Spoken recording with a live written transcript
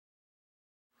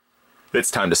It's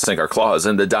time to sink our claws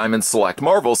in the Diamond Select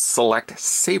Marvel Select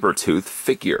Sabretooth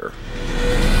figure.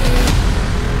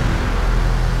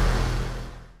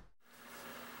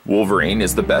 Wolverine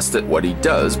is the best at what he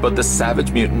does, but the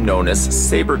savage mutant known as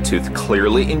Sabretooth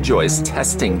clearly enjoys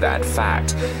testing that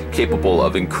fact. Capable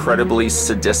of incredibly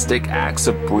sadistic acts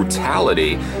of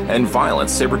brutality and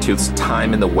violence, Sabretooth's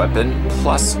time in the Weapon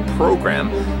Plus program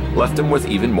left him with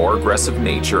even more aggressive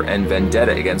nature and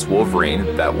vendetta against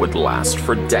Wolverine that would last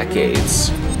for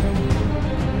decades.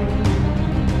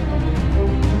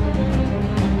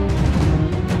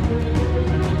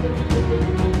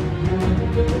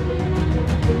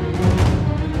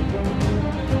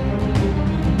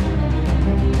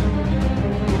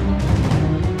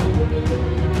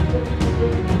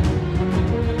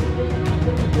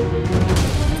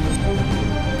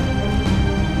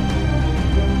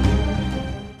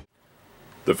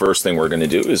 The first thing we're going to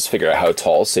do is figure out how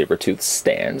tall Sabretooth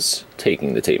stands,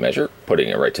 taking the tape measure, putting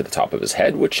it right to the top of his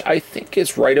head, which I think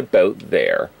is right about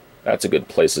there. That's a good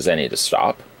place as any to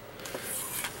stop.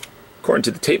 According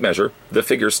to the tape measure, the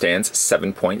figure stands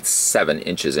 7.7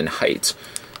 inches in height.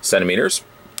 Centimeters,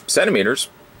 centimeters,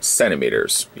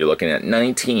 centimeters. You're looking at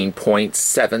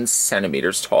 19.7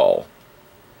 centimeters tall.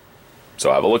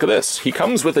 So have a look at this. He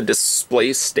comes with a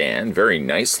display stand, very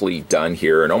nicely done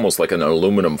here, and almost like an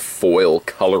aluminum foil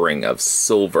coloring of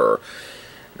silver.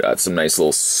 Got some nice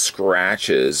little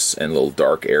scratches and little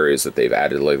dark areas that they've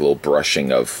added, like a little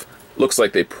brushing of. Looks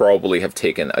like they probably have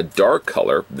taken a dark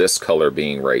color, this color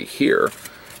being right here,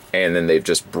 and then they've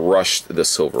just brushed the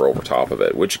silver over top of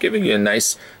it, which giving you a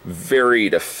nice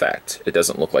varied effect. It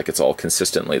doesn't look like it's all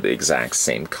consistently the exact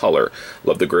same color.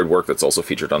 Love the grid work that's also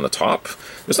featured on the top.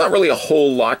 There's not really a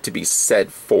whole lot to be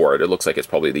said for it. It looks like it's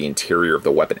probably the interior of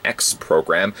the Weapon X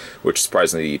program, which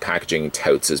surprisingly the packaging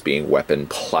touts as being Weapon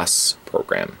Plus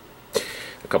program.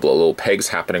 A couple of little pegs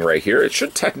happening right here. It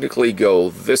should technically go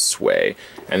this way,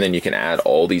 and then you can add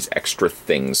all these extra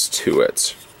things to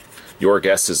it. Your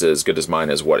guess is as good as mine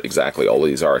as what exactly all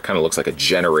these are. It kind of looks like a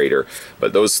generator,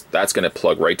 but that's going to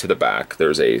plug right to the back.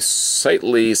 There's a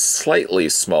slightly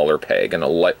smaller peg and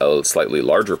a slightly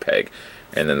larger peg,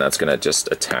 and then that's going to just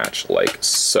attach like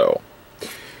so.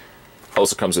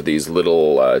 Also comes with these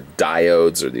little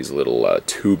diodes, or these little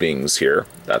tubings here.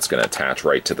 That's going to attach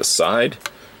right to the side.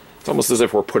 It's almost as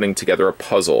if we're putting together a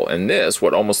puzzle, and this,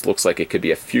 what almost looks like it could be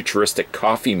a futuristic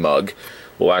coffee mug,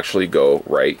 will actually go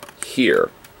right here.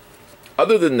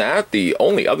 Other than that, the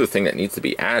only other thing that needs to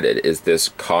be added is this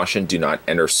caution do not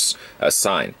enter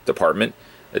sign. Department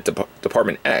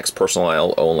X,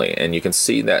 personnel only. And you can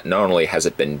see that not only has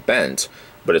it been bent,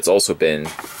 but it's also been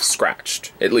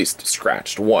scratched, at least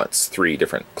scratched once, 3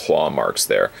 different claw marks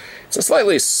there. It's a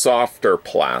slightly softer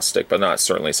plastic, but not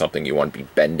certainly something you want to be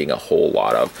bending a whole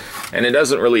lot of. And it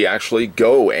doesn't really actually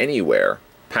go anywhere.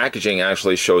 Packaging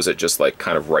actually shows it just like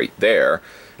kind of right there.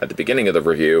 At the beginning of the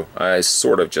review, I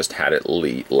sort of just had it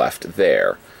left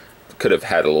there. Could have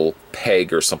had a little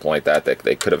peg or something like that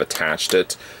they could have attached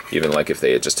it, even like if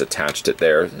they had just attached it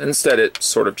there. Instead, it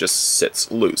sort of just sits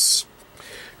loose.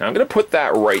 Now I'm going to put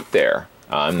that right there.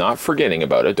 I'm not forgetting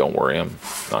about it. Don't worry, I'm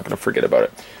not going to forget about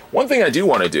it. One thing I do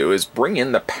want to do is bring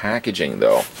in the packaging,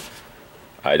 though.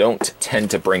 I don't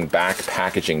tend to bring back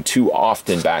packaging too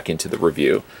often back into the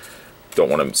review.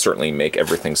 Don't want to certainly make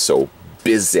everything so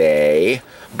busy.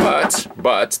 But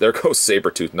there goes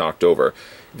Sabretooth knocked over.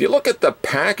 If you look at the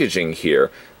packaging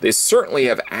here, they certainly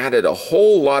have added a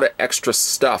whole lot of extra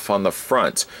stuff on the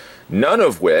front. None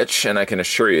of which, and I can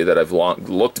assure you that I've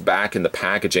looked back in the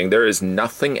packaging, there is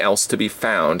nothing else to be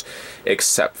found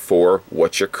except for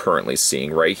what you're currently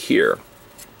seeing right here.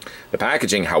 The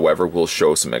packaging, however, will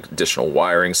show some additional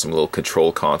wiring, some little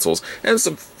control consoles, and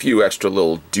some few extra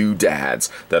little doodads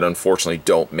that unfortunately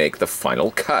don't make the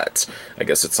final cut. I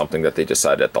guess it's something that they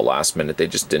decided at the last minute they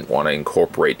just didn't want to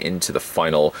incorporate into the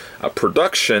final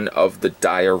production of the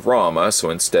diorama, so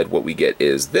instead what we get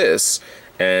is this,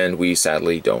 and we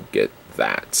sadly don't get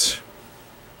that.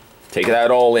 Take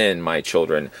that all in, my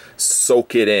children.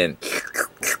 Soak it in.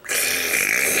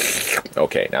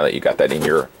 Okay, now that you got that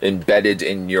embedded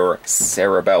in your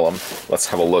cerebellum, let's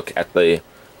have a look at the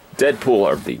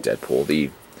the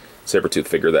Sabretooth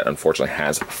figure that unfortunately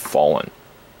has fallen.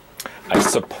 I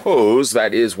suppose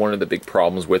that is one of the big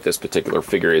problems with this particular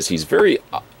figure is he's very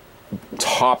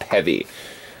top heavy.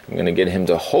 I'm going to get him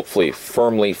to hopefully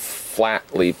firmly,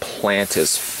 flatly plant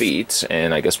his feet,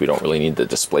 and I guess we don't really need the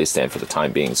display stand for the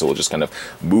time being, so we'll just kind of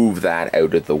move that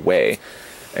out of the way.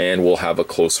 And we'll have a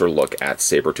closer look at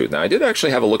Sabretooth. Now, I did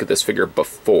actually have a look at this figure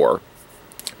before.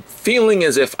 feeling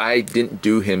as if I didn't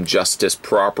do him justice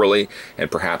properly,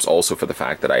 and perhaps also for the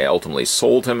fact that I ultimately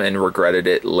sold him and regretted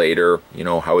it later. You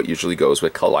know how it usually goes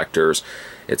with collectors.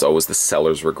 It's always the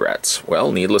seller's regrets.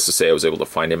 Well, needless to say, I was able to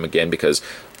find him again, because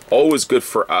always good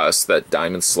for us that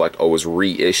Diamond Select always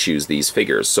reissues these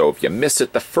figures. So if you miss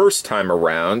it the first time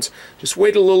around, just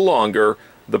wait a little longer.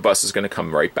 The bus is going to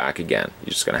come right back again.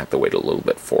 You're just going to have to wait a little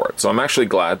bit for it. So I'm actually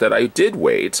glad that I did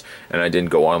wait and I didn't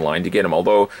go online to get him.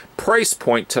 Although, price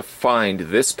point to find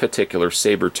this particular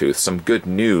Sabretooth, some good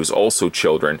news also,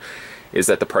 children, is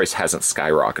that the price hasn't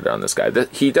skyrocketed on this guy.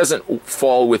 He doesn't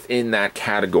fall within that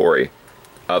category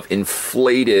of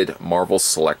inflated Marvel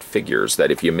Select figures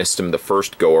that if you missed him the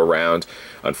first go around,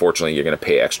 unfortunately you're going to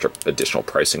pay extra additional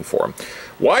pricing for him.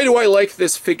 Why do I like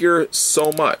this figure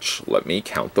so much? Let me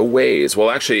count the ways. Well,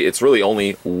 actually, it's really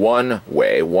only one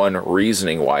way, one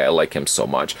reasoning why I like him so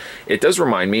much. It does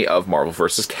remind me of Marvel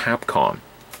vs. Capcom.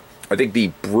 I think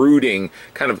the brooding,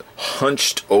 kind of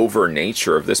hunched over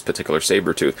nature of this particular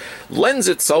Sabretooth lends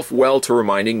itself well to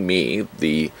reminding me,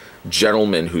 the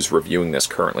gentleman who's reviewing this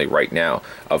currently right now,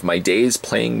 of my days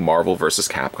playing Marvel vs.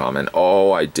 Capcom. And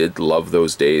oh, I did love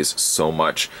those days so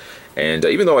much. And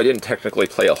even though I didn't technically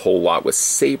play a whole lot with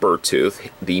Sabretooth,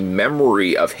 the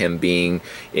memory of him being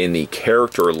in the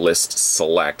character list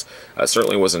select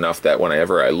certainly was enough that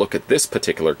whenever I look at this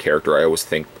particular character, I always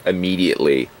think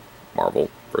immediately Marvel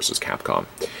versus Capcom.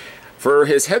 For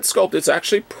his head sculpt, it's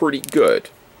actually pretty good.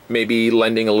 Maybe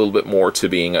lending a little bit more to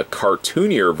being a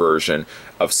cartoonier version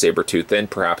of Sabretooth than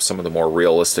perhaps some of the more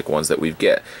realistic ones that we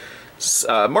get.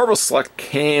 Marvel Select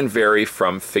can vary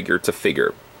from figure to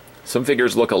figure. Some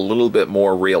figures look a little bit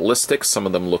more realistic, some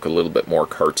of them look a little bit more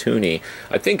cartoony.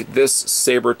 I think this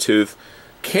Sabretooth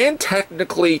can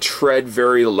technically tread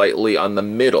very lightly on the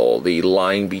middle, the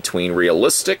line between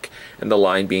realistic and the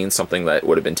line being something that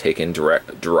would have been taken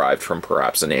derived from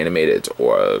perhaps an animated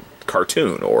or a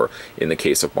cartoon, or in the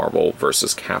case of Marvel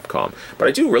vs. Capcom. But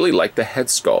I do really like the head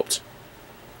sculpt.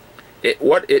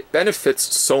 What it benefits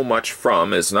so much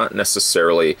from is not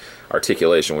necessarily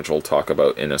articulation, which we'll talk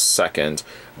about in a second,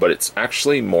 but it's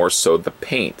actually more so the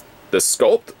paint. The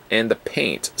sculpt and the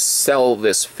paint sell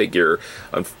this figure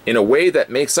in a way that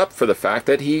makes up for the fact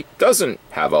that he doesn't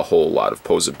have a whole lot of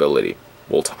posability.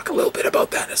 We'll talk a little bit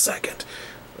about that in a second.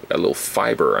 A little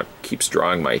fiber keeps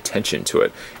drawing my attention to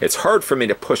it. It's hard for me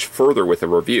to push further with a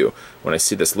review when I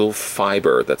see this little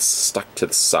fiber that's stuck to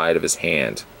the side of his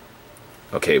hand.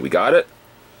 Okay, we got it?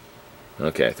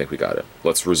 Okay, I think we got it.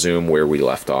 Let's resume where we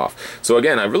left off. So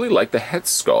again, I really like the head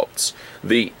sculpts.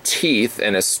 The teeth,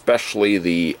 and especially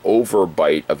the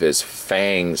overbite of his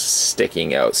fangs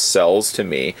sticking out, sells to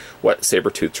me what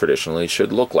Sabretooth traditionally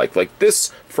should look like. Like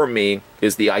this, for me,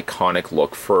 is the iconic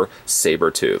look for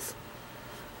Sabretooth.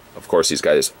 Of course, he's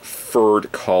got his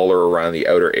furred collar around the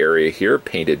outer area here,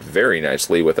 painted very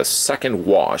nicely with a second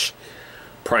wash.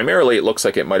 Primarily, it looks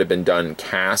like it might have been done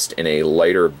cast in a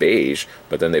lighter beige,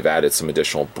 but then they've added some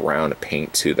additional brown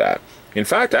paint to that. In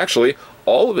fact, actually,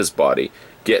 all of his body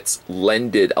gets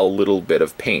lended a little bit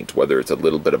of paint, whether it's a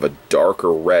little bit of a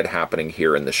darker red happening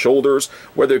here in the shoulders,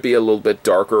 whether it be a little bit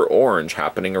darker orange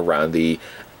happening around the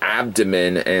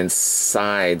abdomen and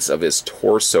sides of his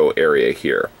torso area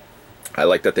here. I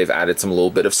like that they've added some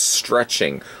little bit of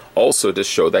stretching, also to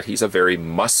show that he's a very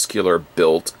muscular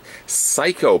built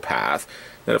psychopath.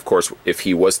 And of course, if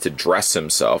he was to dress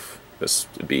himself, this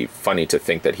would be funny to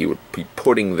think that he would be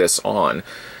putting this on.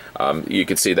 You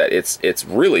can see that it's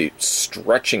really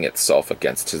stretching itself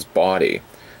against his body.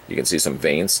 You can see some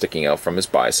veins sticking out from his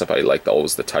bicep. I like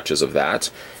always the touches of that.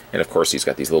 And of course, he's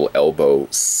got these little elbow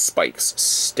spikes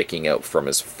sticking out from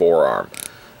his forearm.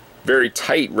 Very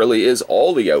tight really is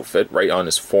all the outfit, right on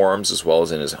his forearms as well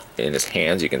as in his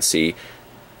hands. You can see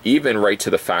even right to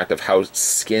the fact of how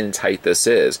skin tight this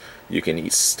is, you can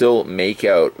still make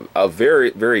out a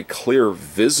very, very clear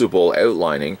visible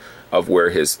outlining of where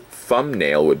his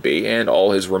thumbnail would be and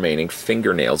all his remaining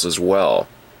fingernails as well.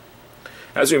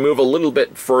 As we move a little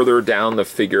bit further down the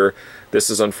figure, this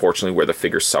is unfortunately where the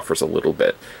figure suffers a little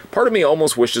bit. Part of me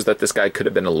almost wishes that this guy could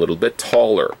have been a little bit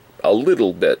taller. A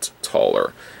little bit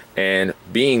taller. And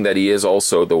being that he is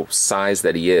also the size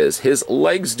that he is, his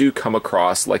legs do come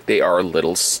across like they are a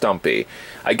little stumpy.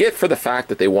 I get for the fact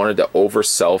that they wanted to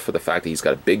oversell for the fact that he's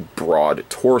got a big, broad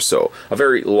torso, a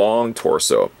very long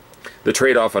torso. The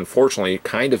trade-off, unfortunately,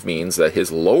 kind of means that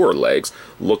his lower legs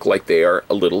look like they are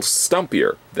a little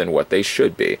stumpier than what they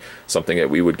should be. Something that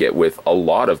we would get with a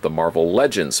lot of the Marvel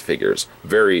Legends figures.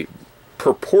 Very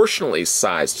proportionally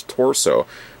sized torso,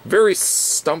 very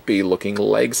stumpy looking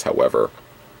legs, however.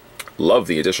 Love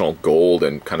the additional gold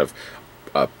and kind of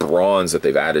bronze that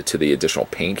they've added to the additional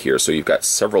paint here. So you've got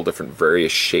several different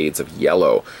various shades of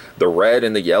yellow. The red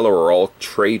and the yellow are all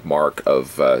trademark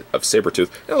of Sabretooth.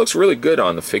 It looks really good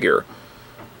on the figure.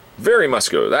 Very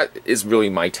muscular. That is really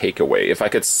my takeaway. If I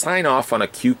could sign off on a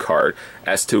cue card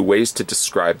as to ways to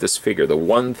describe this figure, the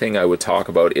one thing I would talk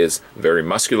about is very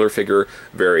muscular figure,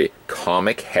 very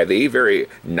comic heavy, very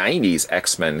 90s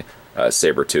X-Men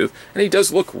Sabretooth, and he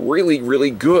does look really,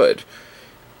 really good.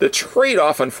 The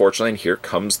trade-off, unfortunately, and here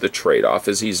comes the trade-off,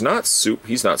 is he's not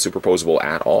superposable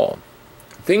at all.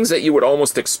 Things that you would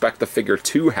almost expect the figure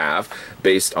to have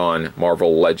based on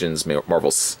Marvel Legends, Marvel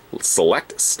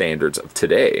Select standards of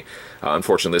today.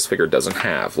 Unfortunately, this figure doesn't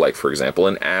have, like, for example,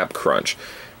 an ab crunch.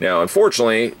 Now,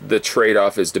 unfortunately, the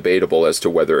trade-off is debatable as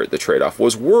to whether the trade-off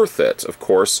was worth it. Of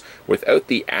course, without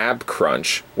the ab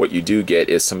crunch, what you do get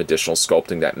is some additional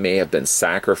sculpting that may have been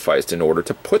sacrificed in order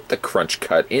to put the crunch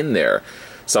cut in there.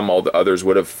 Some of the others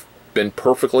would have been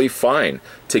perfectly fine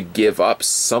to give up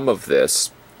some of this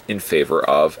in favor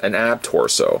of an ab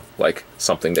torso, like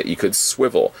something that you could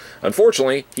swivel.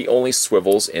 Unfortunately, he only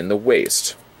swivels in the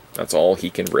waist. That's all he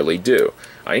can really do.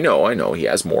 I know, he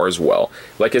has more as well.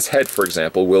 Like his head, for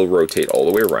example, will rotate all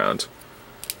the way around.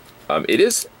 It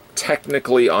is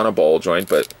technically on a ball joint,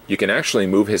 but you can actually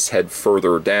move his head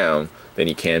further down than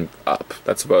you can up.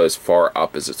 That's about as far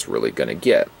up as it's really going to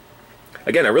get.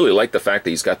 Again, I really like the fact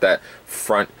that he's got that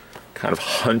front kind of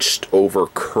hunched over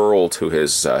curl to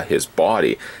his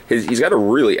body. He's got a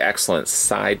really excellent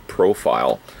side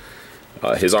profile.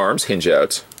 His arms hinge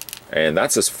out, and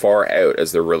that's as far out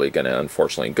as they're really going to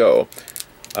unfortunately go.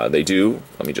 They do,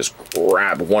 let me just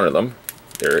grab one of them.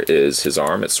 There is his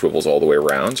arm, it swivels all the way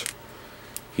around.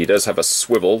 He does have a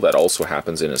swivel that also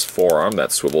happens in his forearm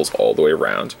that swivels all the way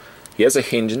around. He has a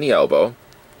hinge in the elbow.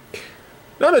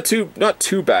 Not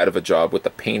too bad of a job with the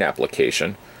paint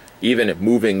application. Even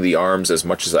moving the arms as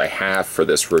much as I have for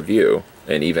this review,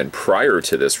 and even prior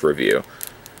to this review,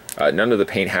 none of the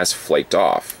paint has flaked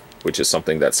off, which is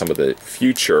something that some of the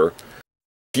future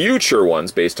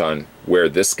ones, based on where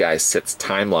this guy sits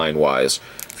timeline-wise,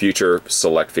 future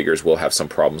select figures will have some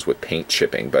problems with paint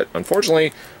chipping. But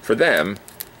unfortunately for them,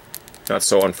 not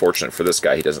so unfortunate for this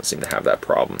guy, he doesn't seem to have that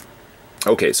problem.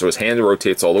 Okay, so his hand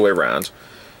rotates all the way around.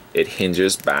 It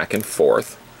hinges back and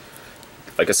forth.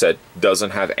 Like I said,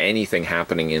 doesn't have anything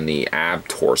happening in the ab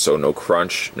torso. No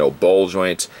crunch, no ball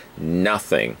joint,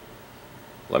 nothing.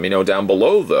 Let me know down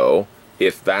below, though,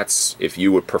 if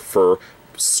you would prefer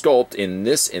sculpt in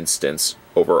this instance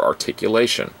over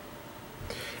articulation.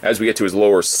 As we get to his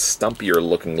lower, stumpier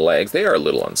looking legs, they are a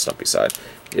little on the stumpy side.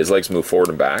 His legs move forward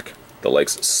and back. The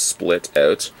legs split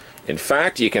out. In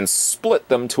fact, you can split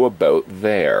them to about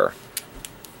there.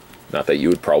 Not that you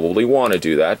would probably want to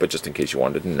do that, but just in case you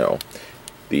wanted to know.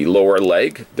 The lower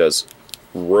leg does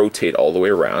rotate all the way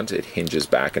around. It hinges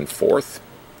back and forth.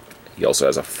 He also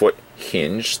has a foot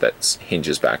hinge that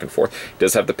hinges back and forth. He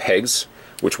does have the pegs,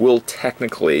 which will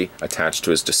technically attach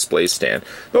to his display stand.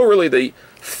 Though really the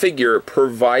figure,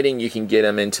 providing you can get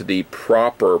him into the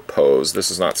proper pose, this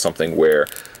is not something where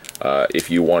if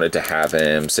you wanted to have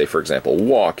him, say for example,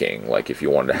 walking, like if you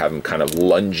wanted to have him kind of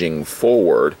lunging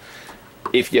forward,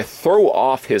 if you throw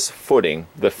off his footing,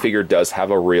 the figure does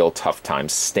have a real tough time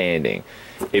standing.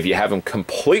 If you have him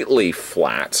completely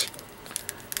flat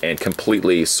and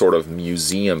completely sort of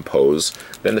museum pose,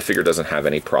 then the figure doesn't have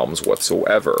any problems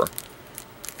whatsoever.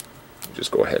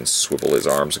 Just go ahead and swivel his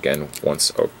arms again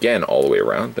all the way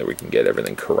around, that we can get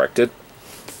everything corrected.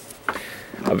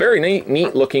 A very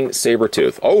neat looking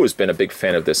Sabretooth. Always been a big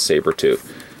fan of this Sabretooth.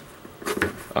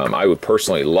 I would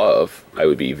personally I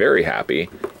would be very happy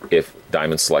if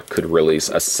Diamond Select could release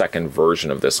a second version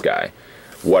of this guy.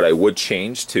 What I would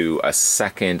change to a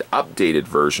second updated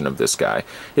version of this guy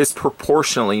is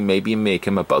proportionally maybe make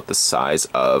him about the size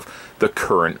of the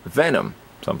current Venom.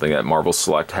 Something that Marvel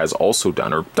Select has also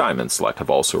done, or Diamond Select have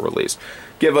also released.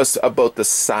 Give us about the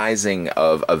sizing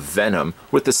of a Venom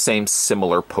with the same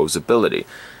similar posability.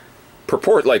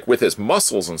 Like with his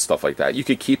muscles and stuff like that, you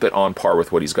could keep it on par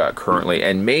with what he's got currently,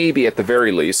 and maybe at the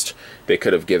very least they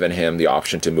could have given him the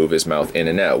option to move his mouth in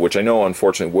and out, which I know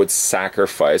unfortunately would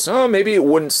sacrifice. Oh, maybe it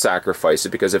wouldn't sacrifice it,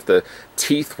 because if the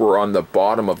teeth were on the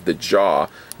bottom of the jaw,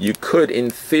 you could in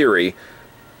theory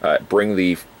bring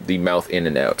the mouth in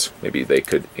and out. Maybe they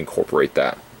could incorporate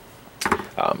that.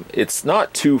 It's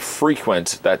not too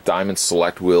frequent that Diamond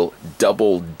Select will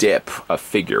double dip a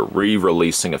figure,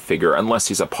 re-releasing a figure, unless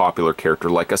he's a popular character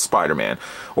like a Spider-Man,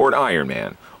 or an Iron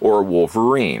Man, or a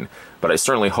Wolverine. But I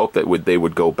certainly hope that they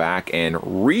would go back and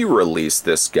re-release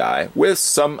this guy with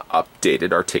some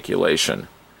updated articulation.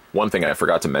 One thing I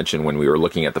forgot to mention when we were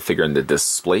looking at the figure in the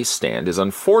display stand is,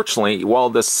 unfortunately, while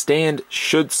the stand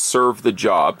should serve the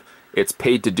job, it's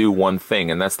paid to do one thing,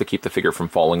 and that's to keep the figure from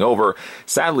falling over.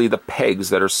 Sadly, the pegs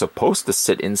that are supposed to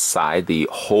sit inside the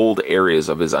hold areas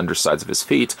of his undersides of his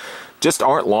feet just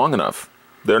aren't long enough.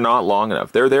 They're not long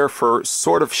enough. They're there for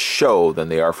sort of show than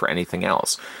they are for anything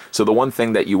else. So the one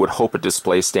thing that you would hope a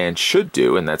display stand should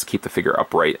do, and that's keep the figure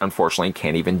upright, unfortunately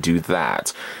can't even do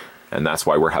that. And that's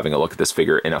why we're having a look at this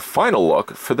figure in a final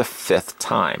look for the 5th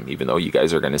time, even though you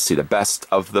guys are going to see the best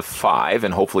of the 5,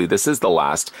 and hopefully this is the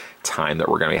last time that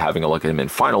we're going to be having a look at him in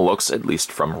final looks, at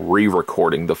least from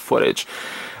re-recording the footage.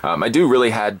 I do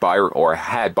really had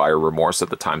buyer remorse at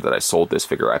the time that I sold this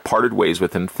figure. I parted ways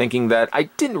with him thinking that I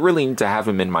didn't really need to have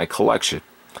him in my collection.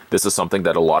 This is something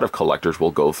that a lot of collectors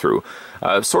will go through.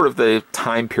 Sort of the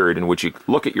time period in which you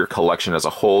look at your collection as a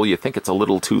whole, you think it's a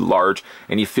little too large,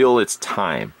 and you feel it's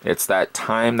time. It's that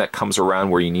time that comes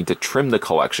around where you need to trim the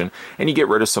collection, and you get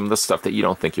rid of some of the stuff that you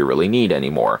don't think you really need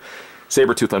anymore.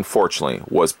 Sabretooth, unfortunately,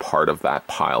 was part of that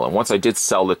pile, and once I did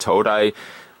sell the Toad, I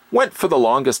went for the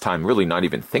longest time really not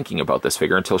even thinking about this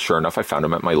figure until sure enough I found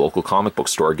him at my local comic book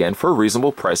store again for a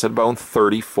reasonable price at about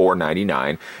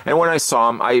 $34.99. And when I saw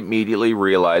him, I immediately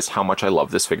realized how much I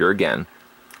love this figure again.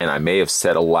 And I may have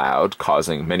said aloud,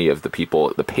 causing many of the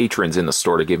people, the patrons in the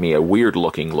store, to give me a weird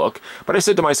looking look. But I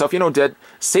said to myself, you know,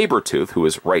 Sabretooth, who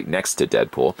is right next to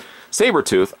Deadpool,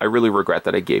 Sabretooth, I really regret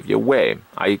that I gave you away.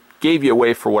 I gave you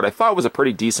away for what I thought was a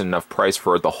pretty decent enough price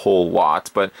for the whole lot,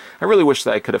 but I really wish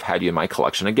that I could have had you in my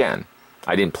collection again.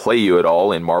 I didn't play you at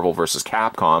all in Marvel vs.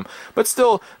 Capcom, but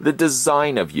still, the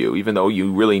design of you, even though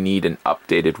you really need an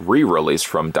updated re-release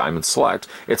from Diamond Select,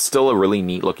 it's still a really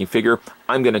neat looking figure.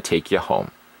 I'm going to take you home.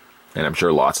 And I'm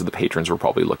sure lots of the patrons were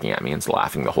probably looking at me and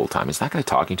laughing the whole time. Is that guy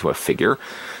talking to a figure?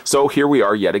 So here we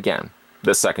are yet again,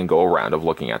 the second go around of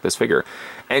looking at this figure.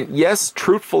 And yes,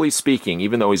 truthfully speaking,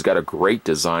 even though he's got a great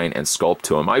design and sculpt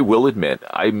to him, I will admit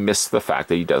I miss the fact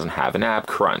that he doesn't have an ab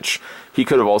crunch. He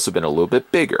could have also been a little bit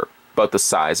bigger, but the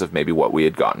size of maybe what we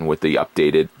had gotten with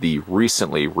the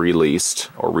recently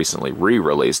released or recently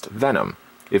re-released Venom.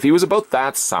 If he was about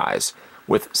that size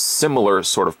with similar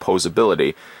sort of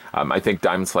posability, I think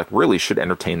Diamond Select really should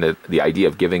entertain the idea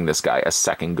of giving this guy a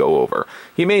second go-over.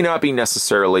 He may not be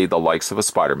necessarily the likes of a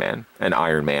Spider-Man, an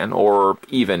Iron Man, or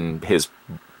even his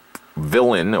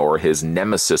villain or his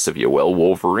nemesis, if you will,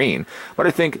 Wolverine. But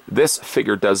I think this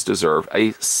figure does deserve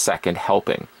a second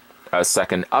helping, a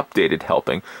second updated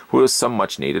helping, who has some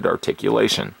much-needed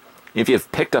articulation. If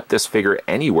you've picked up this figure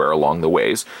anywhere along the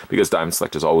ways, because Diamond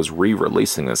Select is always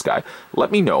re-releasing this guy,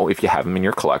 let me know if you have him in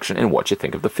your collection and what you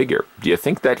think of the figure. Do you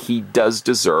think that he does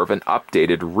deserve an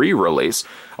updated re-release?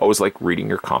 Always like reading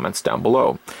your comments down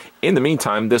below. In the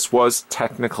meantime, this was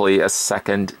technically a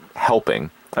second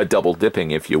helping, a double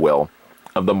dipping, if you will,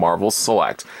 of the Marvel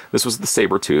Select. This was the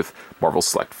Sabretooth Marvel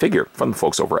Select figure from the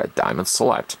folks over at Diamond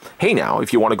Select. Hey now,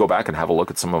 if you want to go back and have a look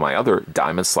at some of my other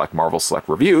Diamond Select Marvel Select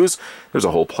reviews, there's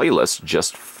a whole playlist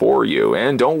just for you.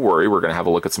 And don't worry, we're going to have a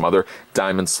look at some other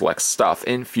Diamond Select stuff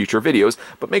in future videos,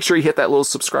 but make sure you hit that little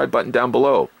subscribe button down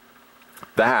below.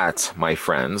 That, my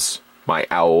friends, my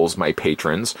owls, my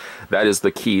patrons, that is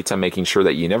the key to making sure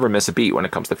that you never miss a beat when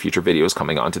it comes to future videos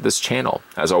coming onto this channel.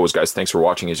 As always, guys, thanks for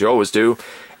watching as you always do,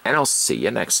 and I'll see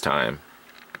you next time.